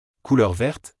Couleur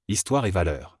Verte, Histoire et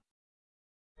Valeurs.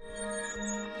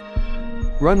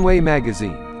 RUNWAY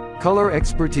Magazine. Color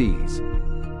Expertise.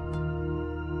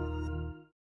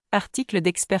 Article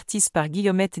d'expertise par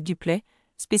Guillaumette Duplaix,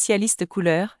 spécialiste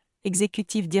couleurs,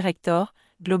 executive director,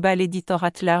 global editor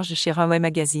at large chez RUNWAY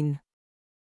Magazine.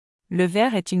 Le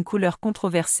vert est une couleur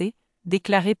controversée,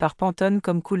 déclarée par Pantone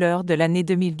comme couleur de l'année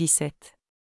 2017.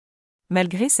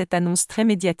 Malgré cette annonce très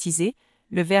médiatisée,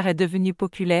 le vert est devenu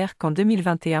populaire qu'en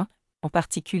 2021, en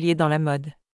particulier dans la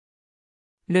mode.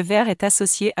 Le vert est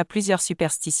associé à plusieurs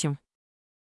superstitions.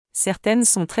 Certaines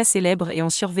sont très célèbres et ont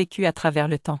survécu à travers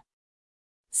le temps.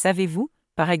 Savez-vous,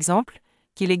 par exemple,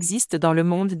 qu'il existe dans le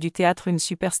monde du théâtre une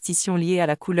superstition liée à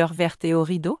la couleur verte et aux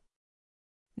rideaux ?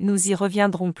 Nous y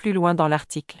reviendrons plus loin dans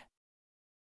l'article.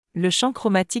 Le champ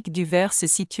chromatique du vert se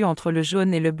situe entre le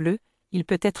jaune et le bleu, il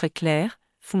peut être clair,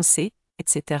 foncé,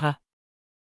 etc.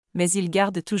 Mais il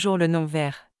garde toujours le nom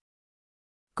vert.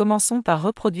 Commençons par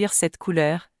reproduire cette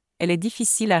couleur, elle est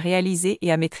difficile à réaliser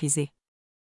et à maîtriser.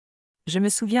 Je me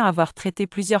souviens avoir traité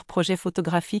plusieurs projets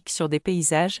photographiques sur des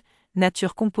paysages,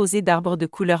 nature composée d'arbres de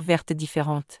couleurs vertes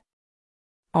différentes.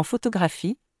 En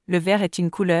photographie, le vert est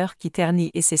une couleur qui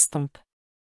ternit et s'estompe.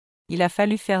 Il a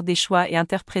fallu faire des choix et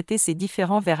interpréter ces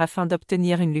différents verts afin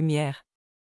d'obtenir une lumière.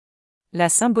 La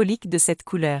symbolique de cette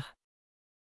couleur.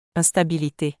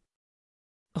 Instabilité.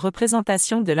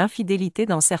 Représentation de l'infidélité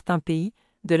dans certains pays,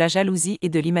 de la jalousie et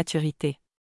de l'immaturité.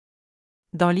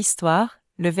 Dans l'histoire,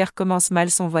 le vert commence mal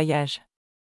son voyage.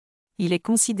 Il est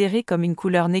considéré comme une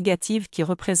couleur négative qui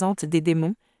représente des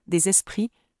démons, des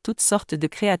esprits, toutes sortes de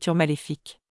créatures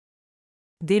maléfiques.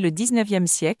 Dès le XIXe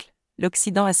siècle,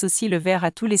 l'Occident associe le vert à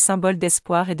tous les symboles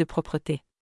d'espoir et de propreté.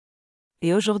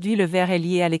 Et aujourd'hui le vert est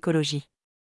lié à l'écologie.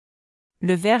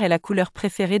 Le vert est la couleur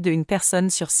préférée d'une personne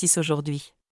sur 6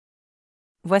 aujourd'hui.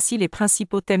 Voici les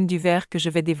principaux thèmes du vert que je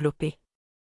vais développer.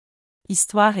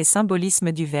 Histoire et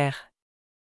symbolisme du vert.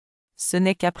 Ce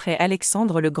n'est qu'après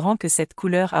Alexandre le Grand que cette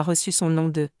couleur a reçu son nom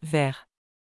de « vert ».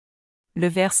 Le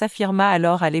vert s'affirma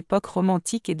alors à l'époque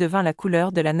romantique et devint la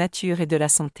couleur de la nature et de la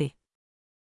santé.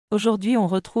 Aujourd'hui on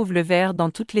retrouve le vert dans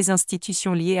toutes les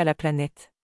institutions liées à la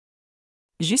planète.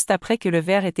 Juste après que le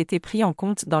vert ait été pris en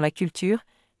compte dans la culture,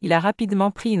 il a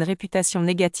rapidement pris une réputation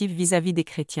négative vis-à-vis des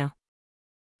chrétiens.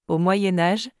 Au Moyen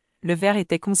Âge, le vert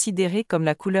était considéré comme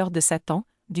la couleur de Satan,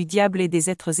 du diable et des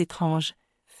êtres étranges,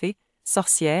 fées,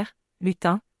 sorcières,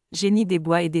 lutins, génies des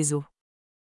bois et des eaux.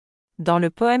 Dans le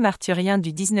poème arthurien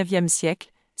du XIXe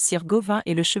siècle, Sir Gawain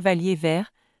et le chevalier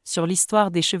vert, sur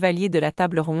l'histoire des chevaliers de la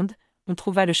table ronde, on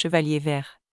trouva le chevalier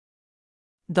vert.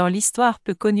 Dans l'histoire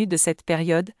peu connue de cette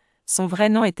période, son vrai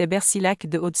nom était Bersilac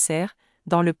de Haute-Serre,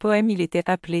 dans le poème il était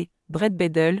appelé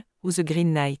Bredbeddle ou The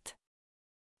Green Knight.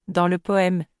 Dans le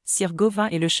poème Sir Gawain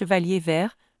et le chevalier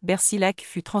vert, Bersilac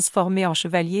fut transformé en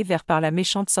chevalier vert par la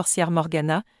méchante sorcière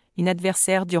Morgana, une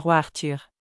adversaire du roi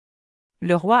Arthur.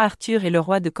 Le roi Arthur et le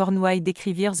roi de Cornouailles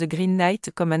décrivirent The Green Knight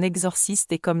comme un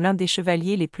exorciste et comme l'un des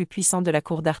chevaliers les plus puissants de la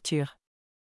cour d'Arthur.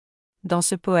 Dans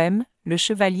ce poème, le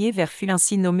chevalier vert fut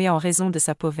ainsi nommé en raison de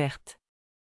sa peau verte.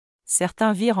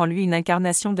 Certains virent en lui une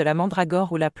incarnation de la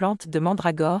mandragore ou la plante de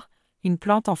mandragore, une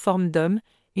plante en forme d'homme,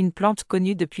 une plante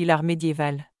connue depuis l'art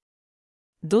médiéval.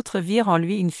 D'autres virent en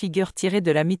lui une figure tirée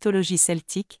de la mythologie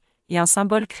celtique, et un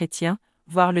symbole chrétien,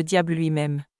 voire le diable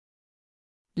lui-même.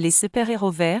 Les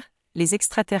super-héros verts, les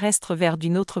extraterrestres verts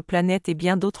d'une autre planète et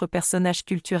bien d'autres personnages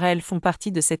culturels font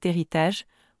partie de cet héritage,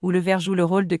 où le vert joue le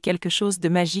rôle de quelque chose de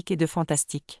magique et de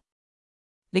fantastique.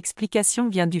 L'explication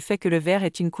vient du fait que le vert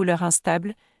est une couleur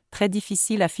instable, très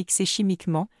difficile à fixer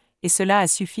chimiquement, et cela a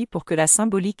suffi pour que la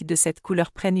symbolique de cette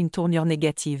couleur prenne une tournure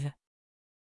négative.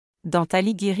 Dante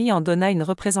Alighieri en donna une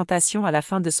représentation à la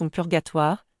fin de son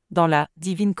purgatoire, dans la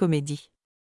Divine Comédie.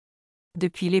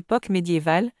 Depuis l'époque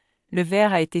médiévale, le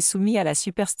vert a été soumis à la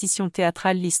superstition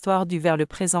théâtrale. L'histoire du vert le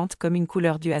présente comme une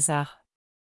couleur du hasard.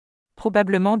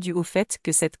 Probablement dû au fait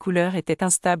que cette couleur était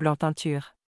instable en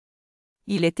teinture.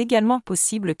 Il est également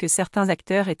possible que certains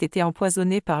acteurs aient été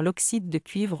empoisonnés par l'oxyde de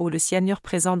cuivre ou le cyanure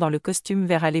présent dans le costume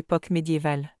vert à l'époque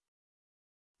médiévale.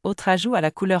 Autre ajout à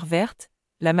la couleur verte,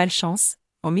 la malchance.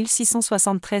 En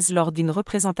 1673 lors d'une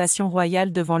représentation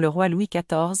royale devant le roi Louis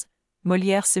XIV,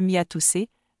 Molière se mit à tousser,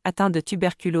 atteint de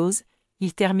tuberculose,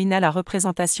 il termina la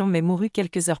représentation mais mourut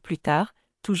quelques heures plus tard,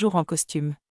 toujours en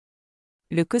costume.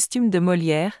 Le costume de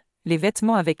Molière, les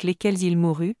vêtements avec lesquels il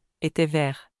mourut, étaient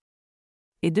verts.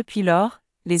 Et depuis lors,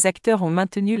 les acteurs ont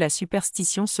maintenu la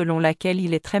superstition selon laquelle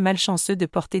il est très malchanceux de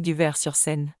porter du vert sur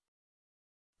scène.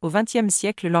 Au XXe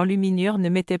siècle, l'enluminure ne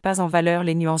mettait pas en valeur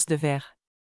les nuances de vert.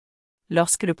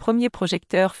 Lorsque le premier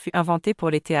projecteur fut inventé pour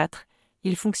les théâtres,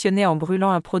 il fonctionnait en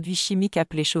brûlant un produit chimique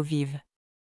appelé chaux vive.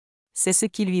 C'est ce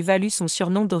qui lui valut son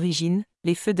surnom d'origine,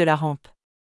 les feux de la rampe.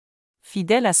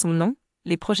 Fidèle à son nom,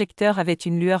 les projecteurs avaient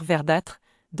une lueur verdâtre,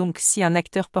 donc si un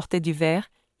acteur portait du vert,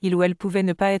 il ou elle pouvait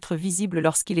ne pas être visible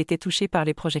lorsqu'il était touché par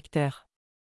les projecteurs.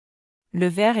 Le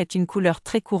vert est une couleur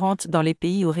très courante dans les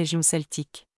pays aux régions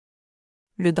celtiques.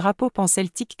 Le drapeau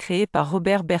pan-celtique créé par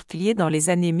Robert Berthelier dans les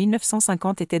années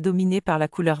 1950 était dominé par la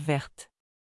couleur verte.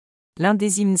 L'un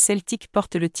des hymnes celtiques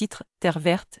porte le titre « Terre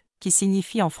verte », qui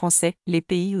signifie en français « les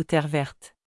pays aux terres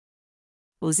vertes ».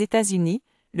 Aux États-Unis,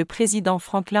 le président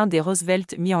Franklin D.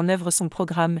 Roosevelt mit en œuvre son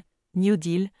programme « New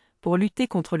Deal » pour lutter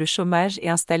contre le chômage et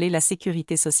installer la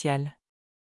sécurité sociale.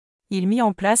 Il mit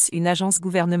en place une agence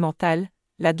gouvernementale,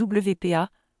 la WPA,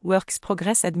 Works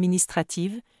Progress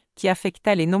Administrative, qui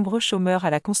affecta les nombreux chômeurs à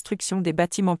la construction des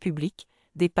bâtiments publics,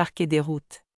 des parcs et des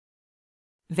routes.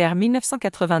 Vers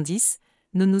 1990,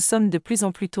 nous nous sommes de plus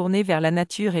en plus tournés vers la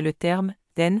nature et le terme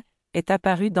 « zen » est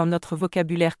apparu dans notre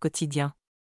vocabulaire quotidien.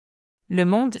 Le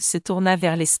monde se tourna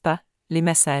vers les spas, les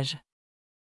massages.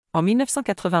 En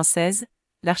 1996,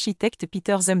 l'architecte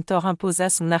Peter Zumthor imposa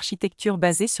son architecture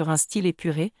basée sur un style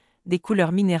épuré, des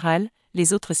couleurs minérales,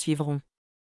 les autres suivront.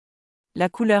 La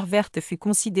couleur verte fut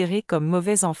considérée comme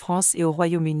mauvaise en France et au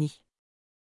Royaume-Uni.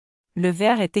 Le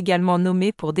vert est également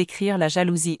nommé pour décrire la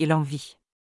jalousie et l'envie.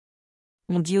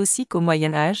 On dit aussi qu'au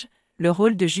Moyen Âge, le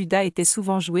rôle de Judas était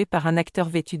souvent joué par un acteur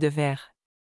vêtu de vert.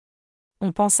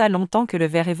 On pensa longtemps que le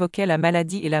vert évoquait la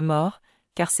maladie et la mort,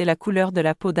 car c'est la couleur de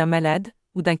la peau d'un malade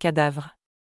ou d'un cadavre.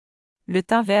 Le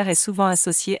teint vert est souvent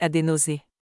associé à des nausées.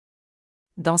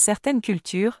 Dans certaines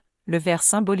cultures, le vert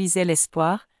symbolisait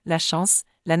l'espoir, la chance,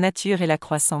 la nature et la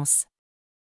croissance.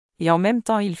 Et en même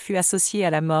temps il fut associé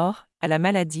à la mort, à la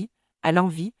maladie, à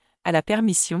l'envie, à la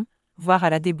permission, voire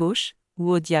à la débauche, ou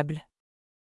au diable.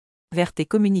 Vert et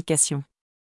communication.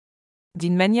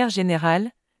 D'une manière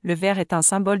générale, le vert est un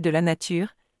symbole de la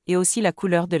nature, et aussi la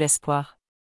couleur de l'espoir.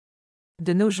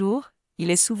 De nos jours, il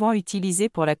est souvent utilisé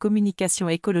pour la communication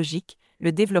écologique,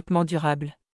 le développement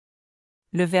durable.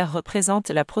 Le vert représente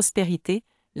la prospérité,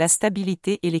 la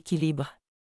stabilité et l'équilibre.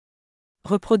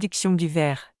 Reproduction du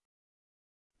vert.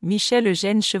 Michel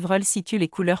Eugène Chevreul situe les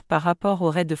couleurs par rapport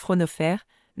aux raies de phronophère.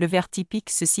 Le vert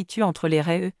typique se situe entre les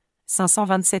raies E,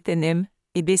 527 nm,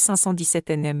 et B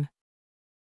 517 nm.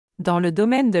 Dans le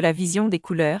domaine de la vision des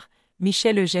couleurs,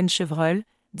 Michel Eugène Chevreul,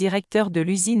 directeur de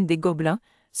l'usine des Gobelins,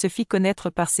 se fit connaître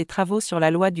par ses travaux sur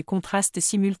la loi du contraste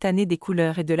simultané des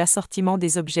couleurs et de l'assortiment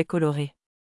des objets colorés.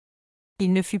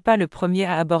 Il ne fut pas le premier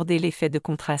à aborder l'effet de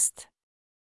contraste.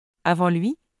 Avant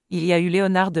lui, il y a eu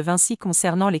Léonard de Vinci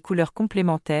concernant les couleurs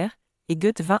complémentaires, et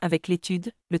Goethe vint avec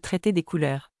l'étude, le traité des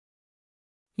couleurs.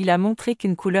 Il a montré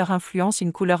qu'une couleur influence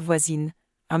une couleur voisine.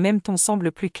 Un même ton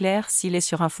semble plus clair s'il est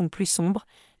sur un fond plus sombre,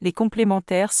 les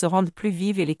complémentaires se rendent plus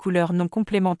vives et les couleurs non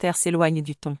complémentaires s'éloignent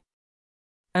du ton.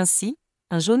 Ainsi,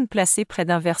 un jaune placé près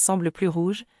d'un vert semble plus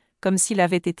rouge, comme s'il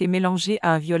avait été mélangé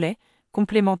à un violet,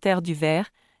 complémentaire du vert,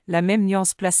 la même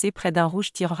nuance placée près d'un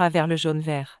rouge tirera vers le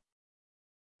jaune-vert.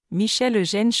 Michel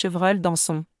Eugène Chevreul dans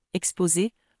son «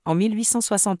 Exposé », en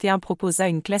 1861 proposa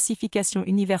une classification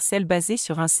universelle basée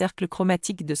sur un cercle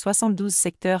chromatique de 72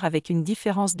 secteurs avec une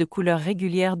différence de couleur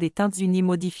régulière des teintes unies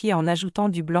modifiées en ajoutant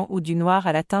du blanc ou du noir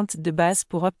à la teinte de base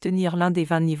pour obtenir l'un des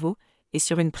 20 niveaux, et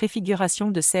sur une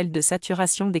préfiguration de celle de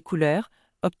saturation des couleurs,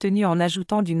 obtenue en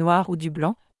ajoutant du noir ou du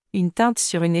blanc, une teinte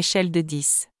sur une échelle de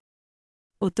 10.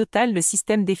 Au total, le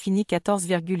système définit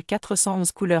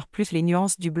 14,411 couleurs plus les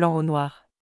nuances du blanc au noir.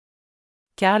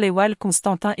 Karl Ewald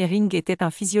Constantin Hering était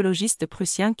un physiologiste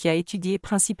prussien qui a étudié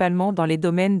principalement dans les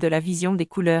domaines de la vision des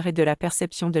couleurs et de la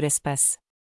perception de l'espace.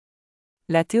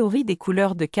 La théorie des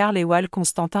couleurs de Karl Ewald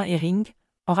Constantin Hering,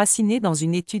 enracinée dans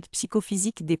une étude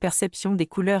psychophysique des perceptions des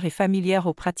couleurs et familière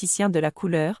aux praticiens de la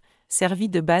couleur, servit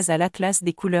de base à l'atlas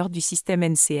des couleurs du système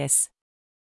NCS.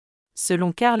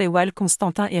 Selon Karl Ewald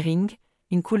Constantin Hering,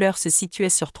 une couleur se situait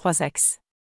sur 3 axes.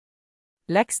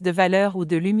 L'axe de valeur ou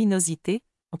de luminosité,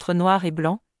 entre noir et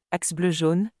blanc, axe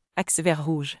bleu-jaune, axe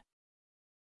vert-rouge.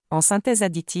 En synthèse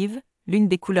additive, l'une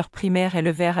des couleurs primaires est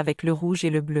le vert avec le rouge et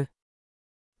le bleu.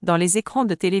 Dans les écrans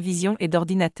de télévision et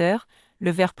d'ordinateur,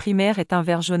 le vert primaire est un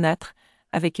vert jaunâtre,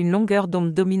 avec une longueur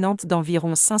d'onde dominante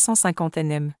d'environ 550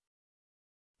 nm.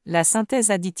 La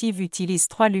synthèse additive utilise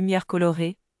 3 lumières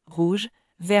colorées, rouge,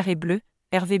 vert et bleu,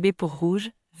 RVB pour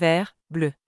rouge, vert,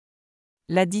 bleu.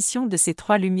 L'addition de ces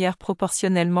 3 lumières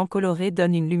proportionnellement colorées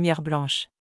donne une lumière blanche.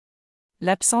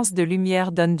 L'absence de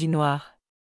lumière donne du noir.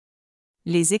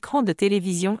 Les écrans de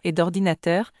télévision et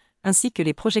d'ordinateur, ainsi que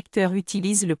les projecteurs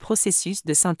utilisent le processus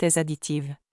de synthèse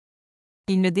additive.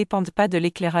 Ils ne dépendent pas de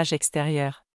l'éclairage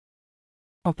extérieur.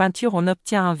 En peinture, on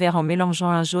obtient un vert en mélangeant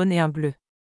un jaune et un bleu.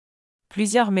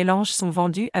 Plusieurs mélanges sont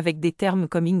vendus avec des termes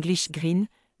comme English green,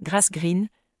 grass green,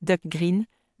 duck green,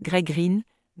 grey green,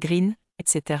 green,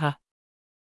 etc.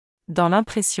 Dans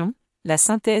l'impression, la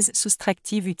synthèse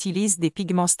soustractive utilise des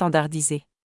pigments standardisés.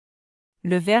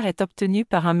 Le vert est obtenu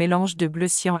par un mélange de bleu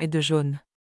cyan et de jaune.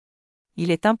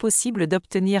 Il est impossible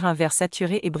d'obtenir un vert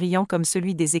saturé et brillant comme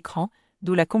celui des écrans,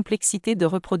 d'où la complexité de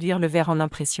reproduire le vert en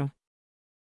impression.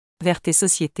 Vert et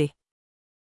société.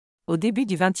 Au début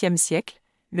du XXe siècle,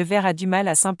 le vert a du mal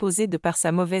à s'imposer de par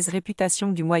sa mauvaise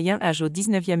réputation du Moyen Âge au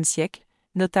XIXe siècle,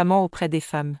 notamment auprès des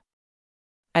femmes.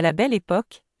 À la Belle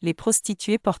Époque, les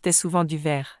prostituées portaient souvent du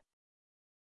vert.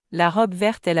 La robe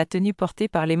verte est la tenue portée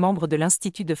par les membres de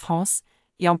l'Institut de France,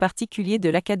 et en particulier de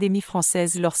l'Académie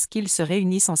française lorsqu'ils se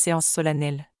réunissent en séance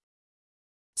solennelle.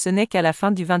 Ce n'est qu'à la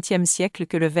fin du XXe siècle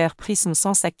que le vert prit son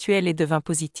sens actuel et devint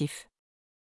positif.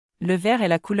 Le vert est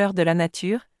la couleur de la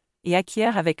nature, et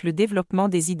acquiert avec le développement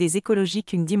des idées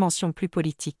écologiques une dimension plus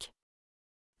politique.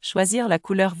 Choisir la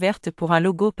couleur verte pour un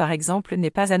logo par exemple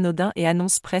n'est pas anodin et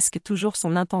annonce presque toujours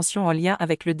son intention en lien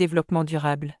avec le développement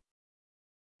durable.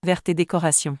 Vert et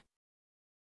décoration.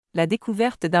 La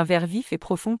découverte d'un vert vif et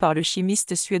profond par le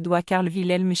chimiste suédois Carl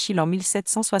Wilhelm Scheele en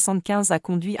 1775 a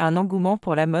conduit à un engouement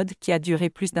pour la mode qui a duré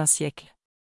plus d'un siècle.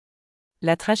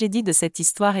 La tragédie de cette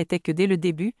histoire était que dès le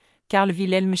début, Carl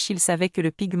Wilhelm Scheele savait que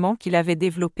le pigment qu'il avait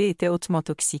développé était hautement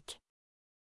toxique.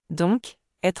 Donc,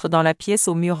 être dans la pièce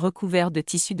aux murs recouverts de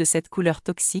tissus de cette couleur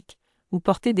toxique, ou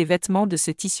porter des vêtements de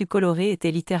ce tissu coloré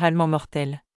était littéralement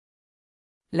mortel.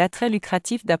 L'attrait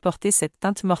lucratif d'apporter cette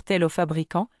teinte mortelle aux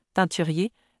fabricants,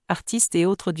 teinturiers, artistes et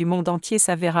autres du monde entier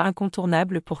s'avéra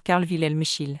incontournable pour Carl Wilhelm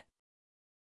Scheele.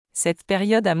 Cette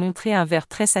période a montré un vert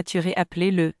très saturé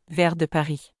appelé le « vert de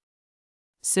Paris ».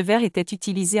 Ce vert était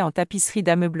utilisé en tapisserie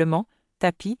d'ameublement,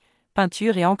 tapis,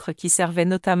 peinture et encre qui servaient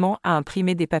notamment à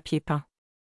imprimer des papiers peints.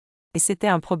 Et c'était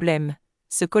un problème,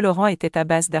 ce colorant était à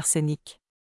base d'arsenic.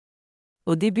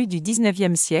 Au début du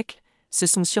XIXe siècle, ce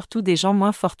sont surtout des gens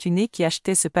moins fortunés qui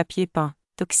achetaient ce papier peint,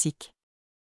 toxique.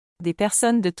 Des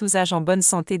personnes de tous âges en bonne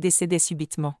santé décédaient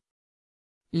subitement.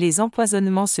 Les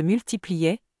empoisonnements se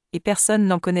multipliaient, et personne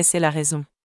n'en connaissait la raison.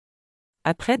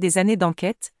 Après des années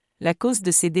d'enquête, la cause de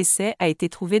ces décès a été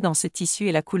trouvée dans ce tissu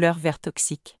et la couleur vert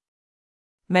toxique.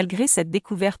 Malgré cette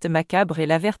découverte macabre et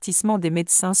l'avertissement des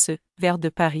médecins, ce « vert de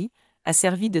Paris » a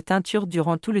servi de teinture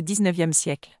durant tout le XIXe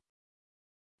siècle.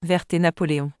 Vert et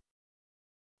Napoléon.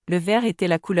 Le vert était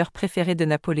la couleur préférée de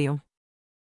Napoléon.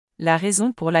 La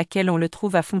raison pour laquelle on le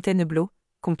trouve à Fontainebleau,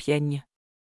 Compiègne.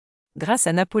 Grâce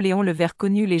à Napoléon, le vert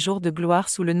connut les jours de gloire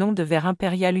sous le nom de vert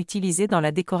impérial utilisé dans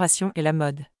la décoration et la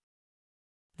mode.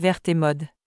 Vert et mode.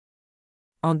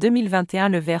 En 2021,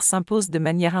 le vert s'impose de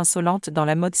manière insolente dans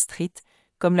la mode street,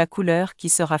 comme la couleur qui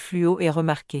sera fluo et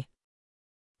remarquée.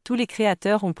 Tous les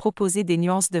créateurs ont proposé des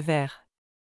nuances de vert.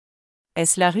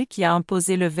 Est-ce la rue qui a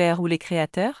imposé le vert ou les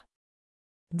créateurs?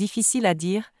 Difficile à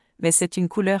dire, mais c'est une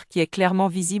couleur qui est clairement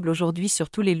visible aujourd'hui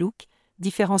sur tous les looks,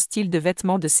 différents styles de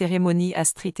vêtements de cérémonie à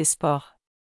street et sport.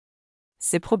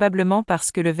 C'est probablement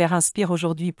parce que le vert inspire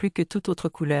aujourd'hui plus que toute autre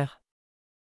couleur.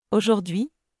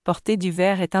 Aujourd'hui, porter du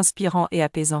vert est inspirant et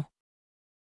apaisant.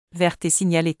 Vert et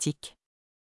signalétique.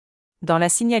 Dans la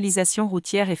signalisation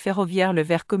routière et ferroviaire, le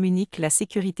vert communique la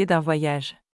sécurité d'un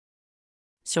voyage.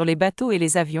 Sur les bateaux et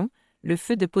les avions, le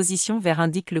feu de position vert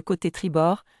indique le côté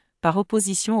tribord, par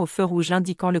opposition au feu rouge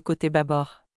indiquant le côté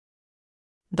bâbord.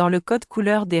 Dans le code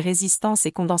couleur des résistances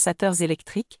et condensateurs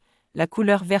électriques, la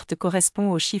couleur verte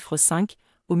correspond au chiffre 5,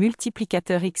 au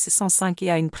multiplicateur X105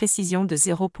 et à une précision de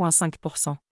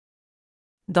 0,5%.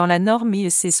 Dans la norme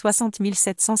IEC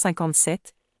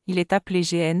 60757, il est appelé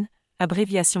GN,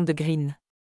 abréviation de green.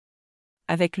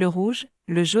 Avec le rouge,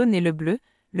 le jaune et le bleu,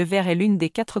 le vert est l'une des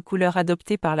 4 couleurs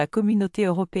adoptées par la Communauté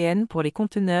européenne pour les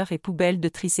conteneurs et poubelles de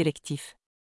tri sélectif.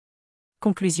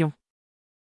 Conclusion.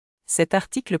 Cet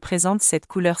article présente cette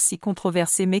couleur si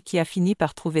controversée mais qui a fini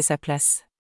par trouver sa place.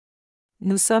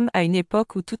 Nous sommes à une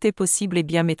époque où tout est possible et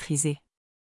bien maîtrisé.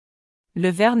 Le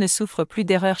vert ne souffre plus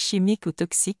d'erreurs chimiques ou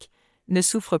toxiques, ne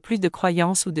souffre plus de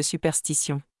croyances ou de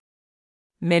superstitions.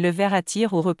 Mais le vert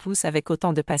attire ou repousse avec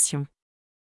autant de passion.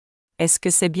 Est-ce que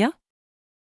c'est bien?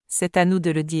 C'est à nous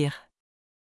de le dire.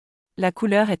 La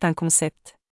couleur est un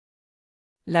concept.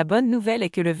 La bonne nouvelle est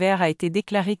que le vert a été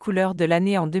déclaré couleur de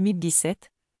l'année en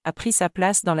 2017, a pris sa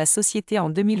place dans la société en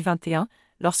 2021,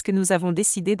 lorsque nous avons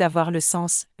décidé d'avoir le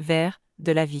sens « vert »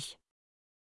 de la vie.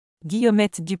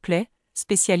 Guillaumette Duplaix,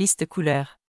 spécialiste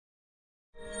couleurs.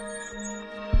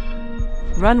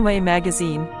 RUNWAY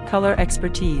Magazine, Color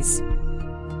Expertise.